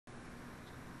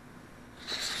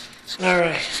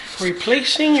Alright,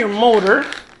 replacing your motor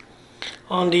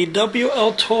on the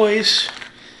WLtoys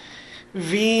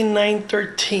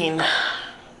v913,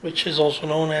 which is also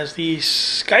known as the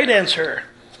Skydancer.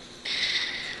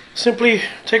 Simply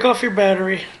take off your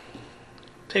battery,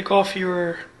 take off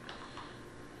your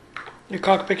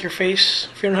cockpit, your face.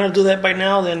 If you don't know how to do that by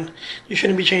now, then you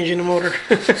shouldn't be changing the motor.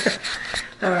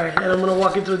 Alright, and I'm going to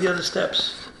walk you through the other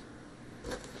steps.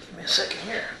 Give me a second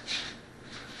here.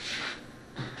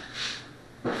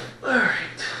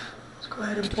 Alright, let's go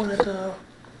ahead and point at the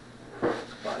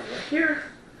body right here.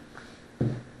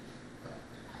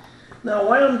 Now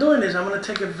while I'm doing this, I'm going to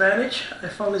take advantage. I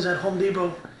found this at Home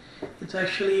Depot. It's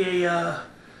actually a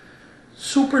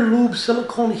super lube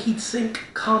silicone heatsink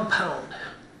compound.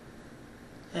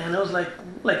 And it was like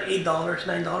 $8,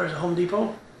 $9 at Home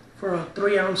Depot for a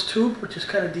 3-ounce tube, which is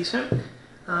kind of decent.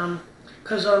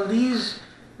 Because on these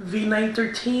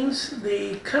v913s,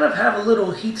 they kind of have a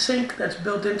little heat sink that's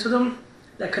built into them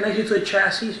that connects you to the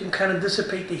chassis. You can kind of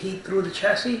dissipate the heat through the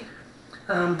chassis.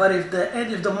 But if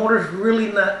the motor's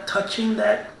really not touching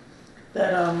that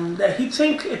heat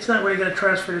sink, it's not really going to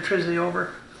transfer electricity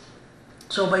over.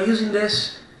 So by using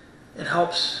this, it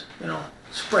helps,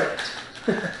 spread it.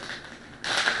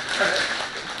 Alright.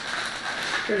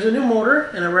 Here's a new motor,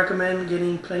 and I recommend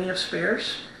getting plenty of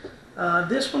spares.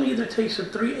 This one either takes a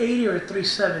 380 or a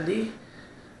 370.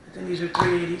 I think these are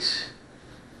 380s.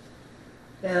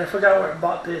 And I forgot where I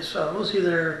bought this. It was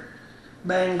either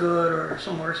Banggood or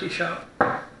some RC shop.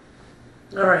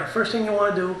 Alright, first thing you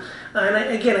want to do, and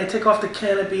again I take off the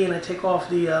canopy and I take off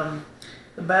the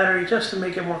battery just to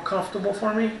make it more comfortable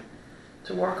for me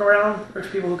to work around. There's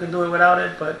people who can do it without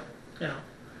it, but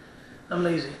I'm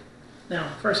lazy. Now,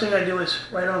 first thing I do is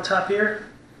right on top here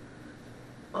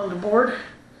on the board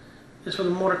is where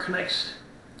the motor connects,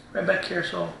 right back here.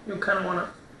 So you kind of want to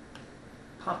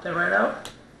pop that right out.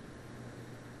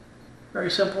 Very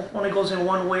simple. Only goes in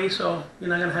one way, so you're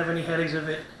not going to have any headaches if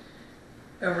it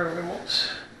ever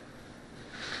removes.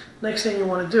 Next thing you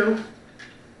want to do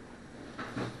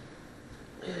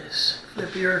is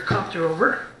flip your copter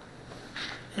over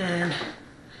and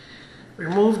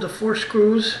remove the 4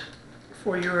 screws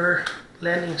for your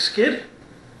landing skid.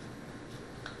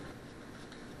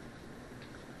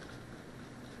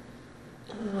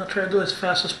 I'll try to do it as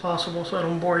fast as possible so I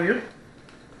don't bore you.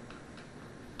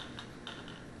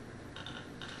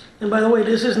 And by the way,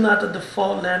 this is not the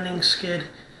default landing skid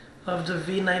of the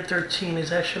v913.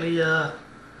 It's actually the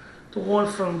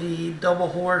one from the double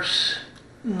horse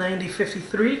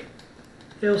 9053.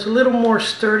 It was a little more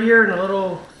sturdier and a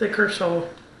little thicker, so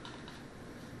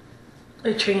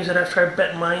I changed it after I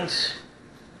bent mines.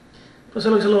 Plus it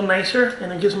looks a little nicer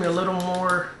and it gives me a little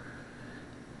more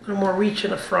reach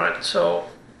in the front. So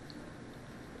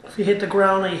if you hit the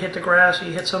ground or you hit the grass or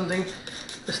you hit something,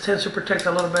 this tends to protect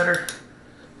a little better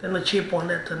than the cheap one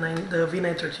that the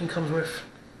v913 comes with.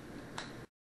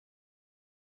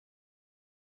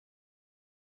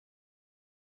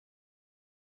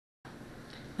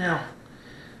 Now,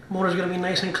 the motor's going to be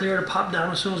nice and clear to pop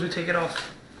down as soon as we take it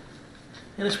off.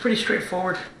 And it's pretty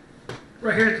straightforward.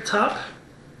 Right here at the top,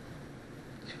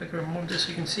 see if I can remove this so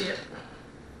you can see it.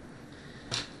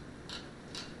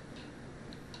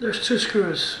 There's 2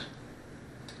 screws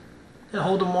that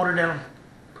hold the motor down.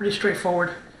 Pretty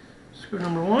straightforward. Screw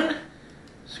number 1,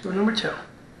 screw number 2.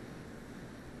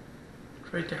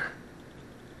 It's right there.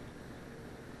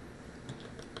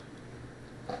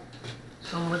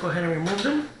 So I'm going to go ahead and remove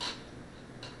them.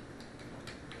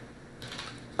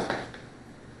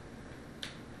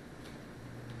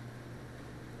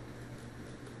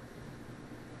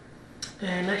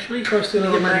 And actually, first thing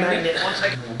to get my magnet.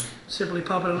 Simply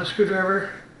pop it on a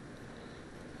screwdriver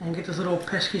and get those little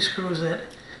pesky screws that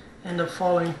end up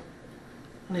falling.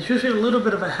 And it's usually a little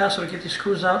bit of a hassle to get these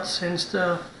screws out since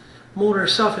the motor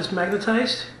itself is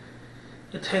magnetized.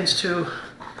 It tends to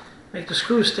make the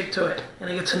screws stick to it, and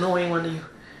it gets annoying when you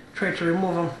try to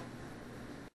remove them.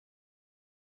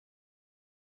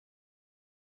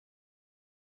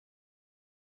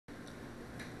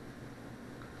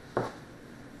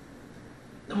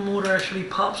 The motor actually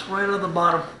pops right out of the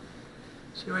bottom.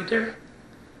 See right there?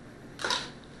 You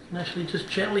can actually just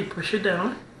gently push it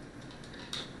down.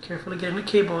 Carefully getting the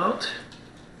cable out.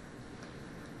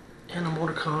 And the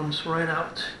motor comes right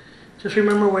out. Just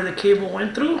remember where the cable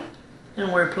went through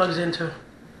and where it plugs into.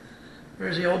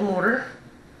 There's the old motor.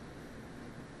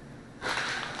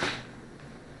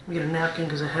 Let me get a napkin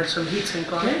because I had some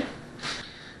heatsink on it.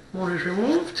 Motor's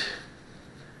removed.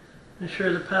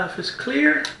 Ensure the path is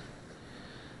clear.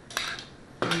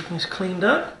 Everything's cleaned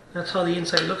up. That's how the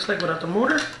inside looks like without the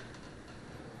motor.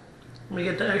 Let me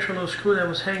get the extra little screw that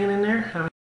was hanging in there.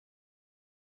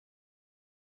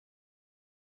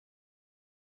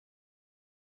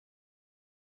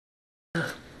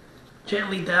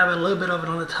 gently dab a little bit of it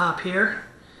on the top here.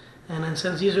 And then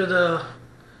since these are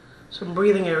some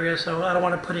breathing areas, so I don't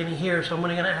want to put any here, so I'm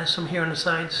only going to add some here on the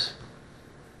sides.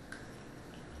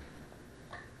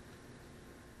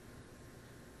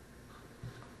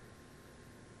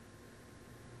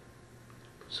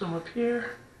 Put some up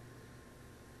here.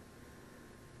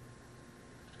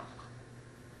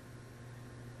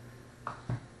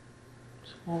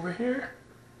 Some over here.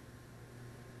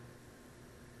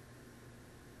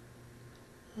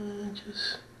 And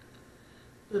just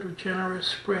a little generous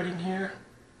spreading here.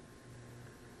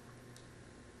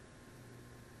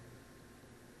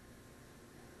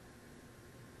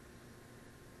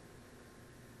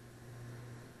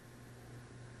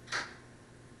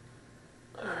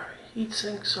 Alright,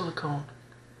 heatsink silicone.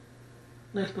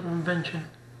 Nice little invention.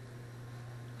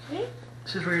 Okay,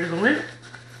 this is ready to go in.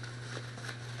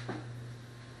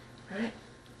 Alright,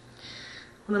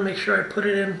 I want to make sure I put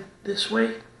it in this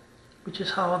way, which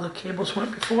is how the cables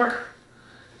went before,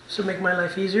 just to make my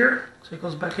life easier. So it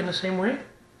goes back in the same way.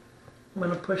 I'm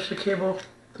going to push the cable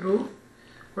through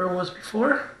where it was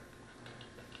before,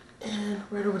 and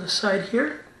right over the side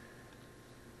here,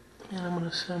 and I'm going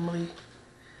to simply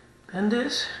bend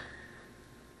this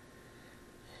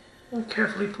and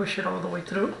carefully push it all the way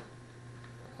through.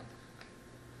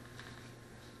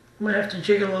 I might have to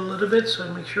jiggle a little bit so I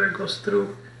make sure it goes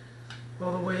through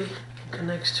all the way and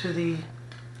connects to the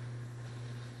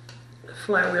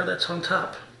flywheel that's on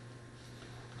top.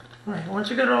 Alright, once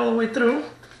you get it all the way through,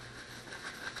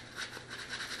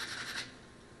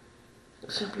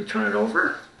 simply turn it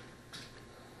over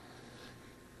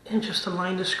and just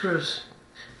align the screws.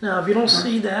 Now if you don't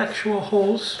see the actual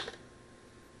holes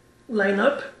line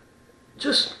up,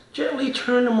 just gently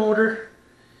turn the motor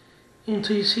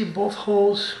until you see both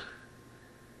holes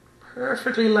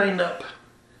perfectly lined up.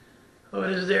 Oh,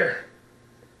 it is there.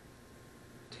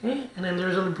 Okay, and then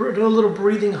there's a little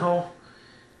breathing hole,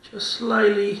 just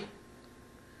slightly,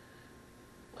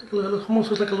 like a little, almost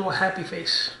looks like a little happy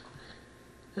face.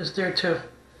 It's there too.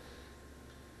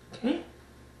 Okay,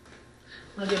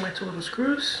 I'll get my two little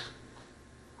screws.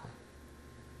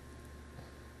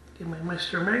 Get my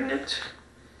Meister magnet,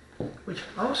 which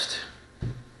I lost.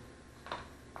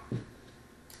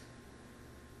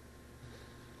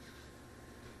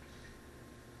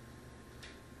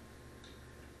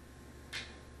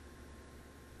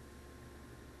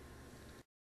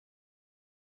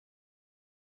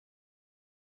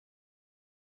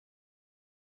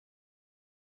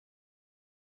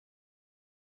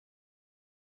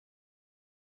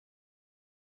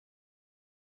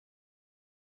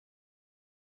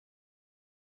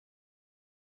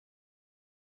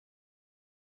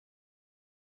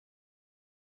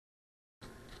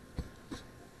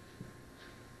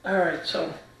 Alright,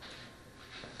 so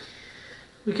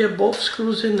we get both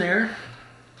screws in there,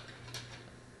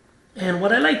 and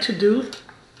what I like to do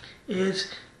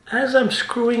is, as I'm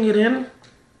screwing it in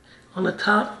on the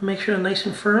top, make sure it's nice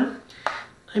and firm,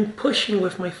 I'm pushing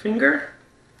with my finger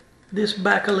this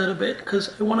back a little bit,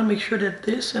 because I want to make sure that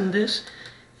this and this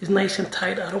is nice and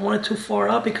tight. I don't want it too far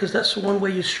out, because that's the one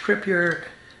way you strip your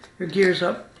gears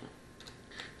up.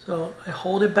 So I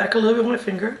hold it back a little bit with my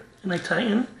finger and I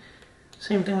tighten.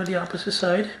 Same thing with the opposite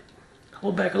side.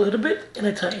 Hold back a little bit and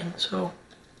I tighten. So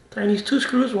tighten these two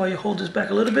screws while you hold this back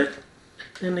a little bit.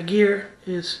 Then the gear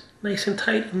is nice and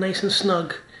tight and nice and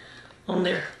snug on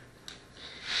there.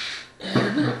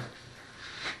 And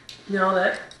now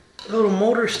that little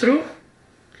motor's through,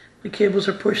 the cables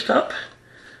are pushed up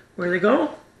where they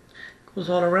go.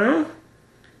 Goes all around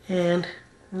and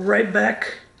right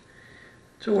back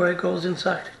to where it goes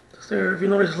inside. So if you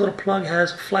notice, this little plug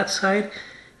has a flat side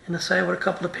and a side with a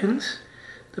couple of pins.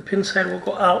 The pin side will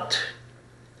go out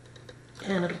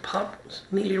and it'll pop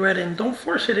neatly right in. Don't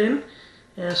force it in.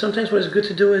 And sometimes what is good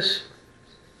to do is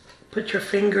put your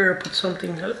finger or put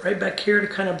something right back here to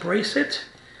kind of brace it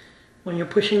when you're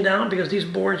pushing down, because these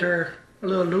boards are a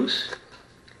little loose,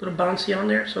 a little bouncy on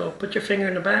there. So put your finger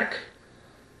in the back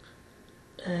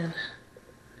and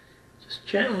just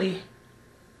gently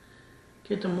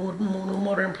get the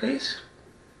motor in place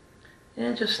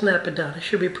and just snap it down. It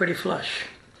should be pretty flush.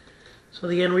 So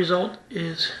the end result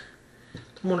is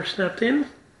the motor snapped in,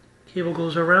 cable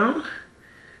goes around,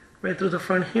 right through the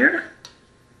front here,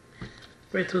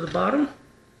 right through the bottom,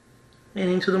 and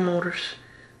into the motors.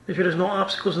 Make sure there's no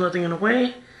obstacles, nothing in the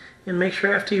way, and make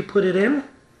sure after you put it in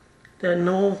that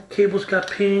no cables got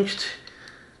pinched,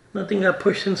 nothing got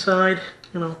pushed inside.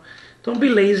 You know, don't be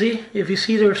lazy. If you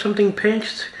see there's something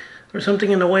pinched or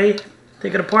something in the way,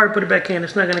 take it apart, put it back in.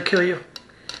 It's not going to kill you.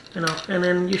 You know, and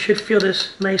then you should feel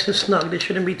this nice and snug. There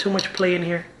shouldn't be too much play in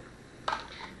here.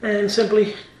 And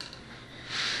simply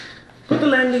put the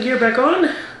landing gear back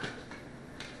on,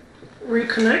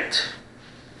 reconnect,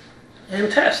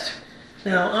 and test.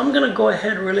 Now I'm gonna go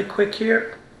ahead really quick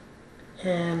here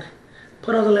and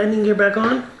put all the landing gear back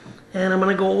on, and I'm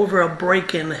gonna go over a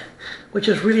break-in, which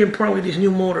is really important with these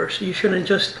new motors. You shouldn't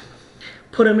just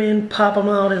put them in, pop them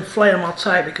out, and fly them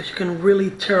outside, because you can really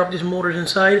tear up these motors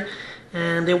inside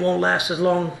and they won't last as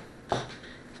long.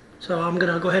 So I'm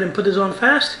gonna go ahead and put this on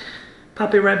fast,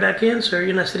 pop it right back in so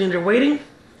you're not sitting there waiting,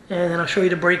 and then I'll show you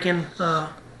the break-in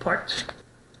parts.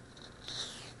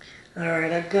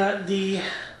 Alright, I got the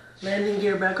landing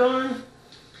gear back on.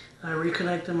 I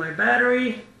reconnected my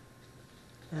battery.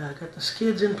 I got the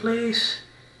skids in place,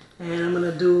 and I'm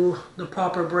gonna do the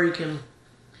proper break-in.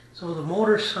 So the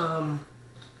motor's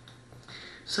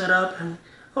set up, and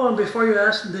before you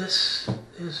ask, this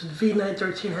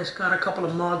v913 has got a couple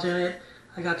of mods in it.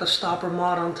 I got the stopper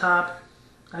mod on top.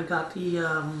 I got the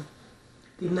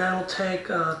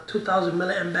Nanotech 2000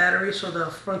 milliamp battery, so the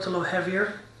front's a little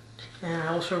heavier. And I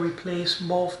also replaced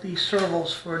both the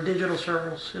servos for digital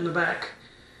servos in the back.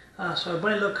 So it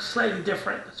might look slightly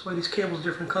different. That's why these cables are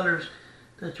different colors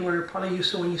that you're probably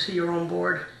used to when you see your own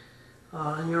board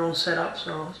and your own setup.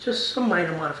 So it's just some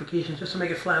minor modifications just to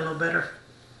make it fly a little better.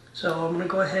 So I'm going to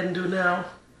go ahead and do now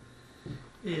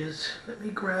is, let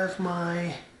me grab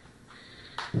my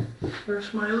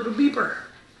little beeper.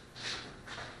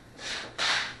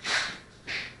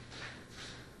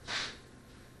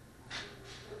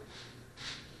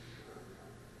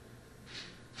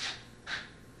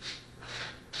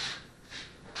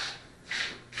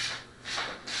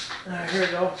 Alright, here we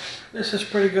go. This is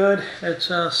pretty good. It's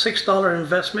a $6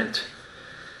 investment.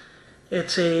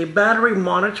 It's a battery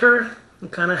monitor.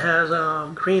 It kind of has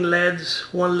green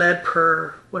LEDs, one LED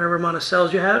per whatever amount of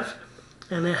cells you have.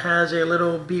 And it has a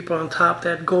little beep on top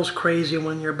that goes crazy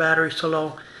when your battery's too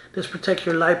low. This protects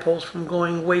your LiPos from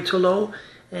going way too low,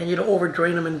 and you don't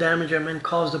overdrain them and damage them and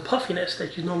cause the puffiness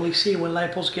that you normally see when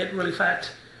LiPos get really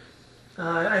fat.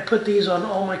 I put these on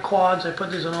all my quads. I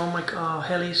put these on all my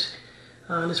helis.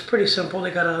 And it's pretty simple.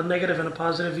 They got a negative and a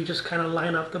positive. You just kind of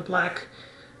line up the black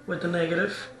with the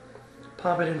negative,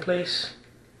 pop it in place.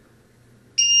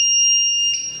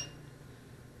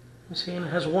 You see, and it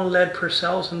has one LED per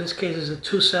cell. So in this case, it's a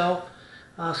 2-cell,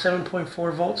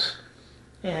 7.4 volts.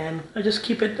 And I just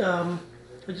keep it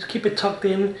tucked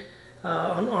in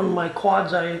on my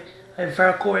quads. I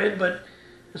Velcro it, but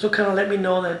this will kind of let me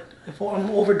know that if I'm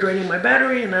over draining my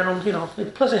battery, and I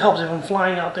don't, plus it helps if I'm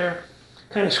flying out there.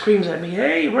 Kind of screams at me,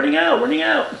 hey, running out, running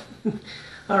out.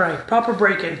 All right, proper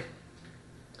break-in.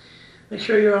 Make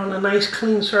sure you're on a nice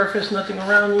clean surface, nothing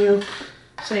around you.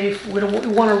 Safe. We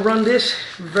want to run this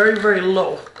very, very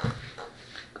low.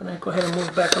 Gonna go ahead and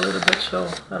move back a little bit so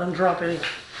I don't drop any.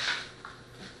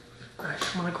 All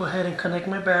right, I'm gonna go ahead and connect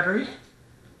my battery.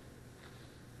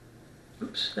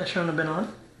 Oops, that shouldn't have been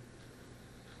on.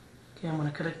 Okay, I'm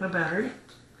gonna connect my battery.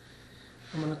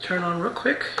 I'm gonna turn on real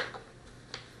quick.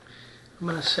 I'm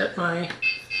going to set my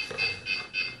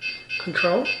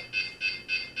control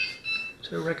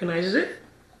so it recognizes it.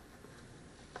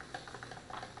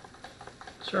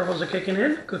 Servos are kicking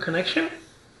in, good connection.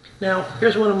 Now,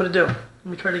 here's what I'm going to do. Let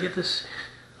me try to get this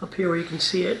up here where you can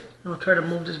see it. And I'll try to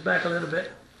move this back a little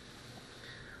bit.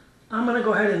 I'm going to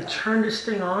go ahead and turn this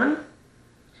thing on,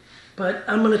 but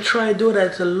I'm going to try to do it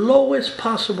at the lowest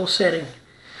possible setting.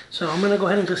 So I'm going to go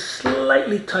ahead and just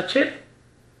slightly touch it.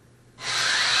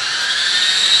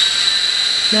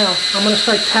 Now, I'm going to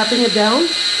start tapping it down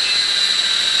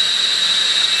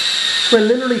so it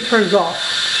literally turns off.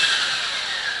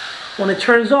 When it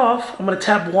turns off, I'm going to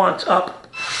tap once up.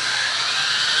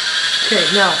 Okay,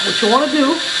 now what you want to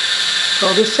do,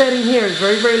 so this setting here is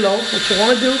very, very low. What you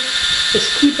want to do is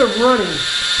keep it running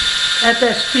at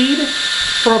that speed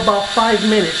for about 5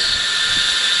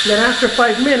 minutes. Then after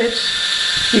 5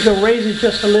 minutes, you can raise it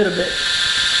just a little bit.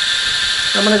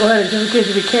 I'm going to go ahead and, just in case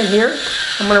if you can't hear,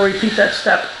 I'm going to repeat that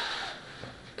step.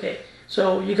 Okay,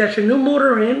 so you got your new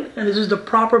motor in, and this is the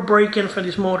proper break-in for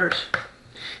these motors.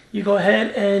 You go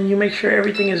ahead and you make sure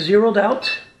everything is zeroed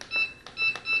out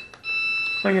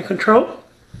on your control.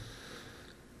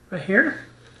 Right here.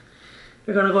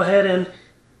 You're going to go ahead and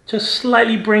just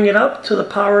slightly bring it up to the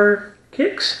power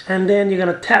kicks, and then you're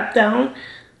going to tap down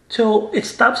till it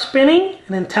stops spinning, and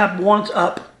then tap once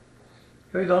up.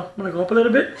 Here we go. I'm going to go up a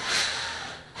little bit.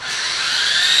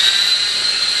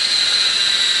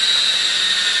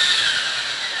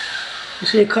 You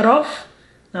see it cut off?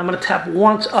 Now I'm going to tap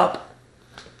once up.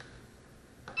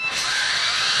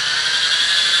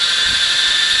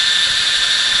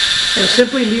 And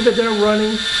simply leave it there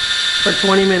running for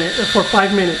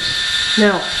 5 minutes.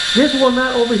 Now, this will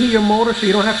not overheat your motor, so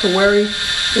you don't have to worry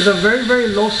It's a very, very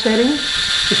low setting.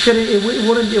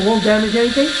 It won't damage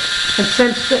anything. And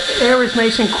since the air is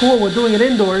nice and cool, we're doing it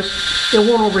indoors, it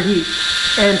won't overheat.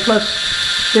 And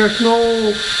plus, there's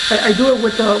no, I do it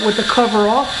with the cover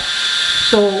off,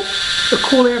 so the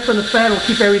cool air from the fan will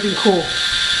keep everything cool.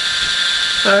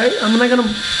 Alright, I'm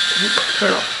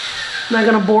not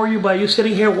gonna bore you by you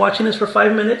sitting here watching this for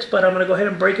 5 minutes, but I'm gonna go ahead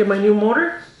and break in my new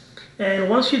motor. And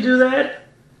once you do that,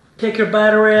 take your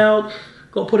battery out,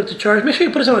 go put it to charge. Make sure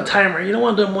you put this on a timer. You don't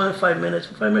want to do it more than 5 minutes.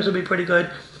 5 minutes will be pretty good.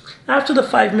 After the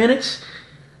 5 minutes,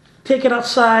 take it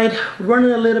outside, run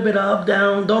it a little bit up,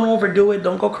 down. Don't overdo it.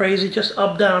 Don't go crazy. Just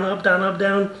up, down, up, down, up,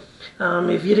 down.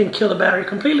 If you didn't kill the battery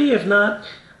completely, if not,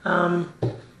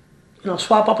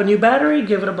 swap up a new battery.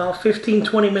 Give it about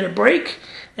 15-20 minute break,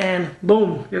 and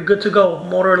boom, you're good to go.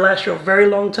 Motor will last you a very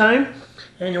long time,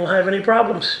 and you won't have any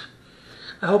problems.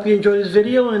 I hope you enjoyed this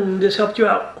video and this helped you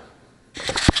out.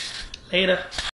 Later.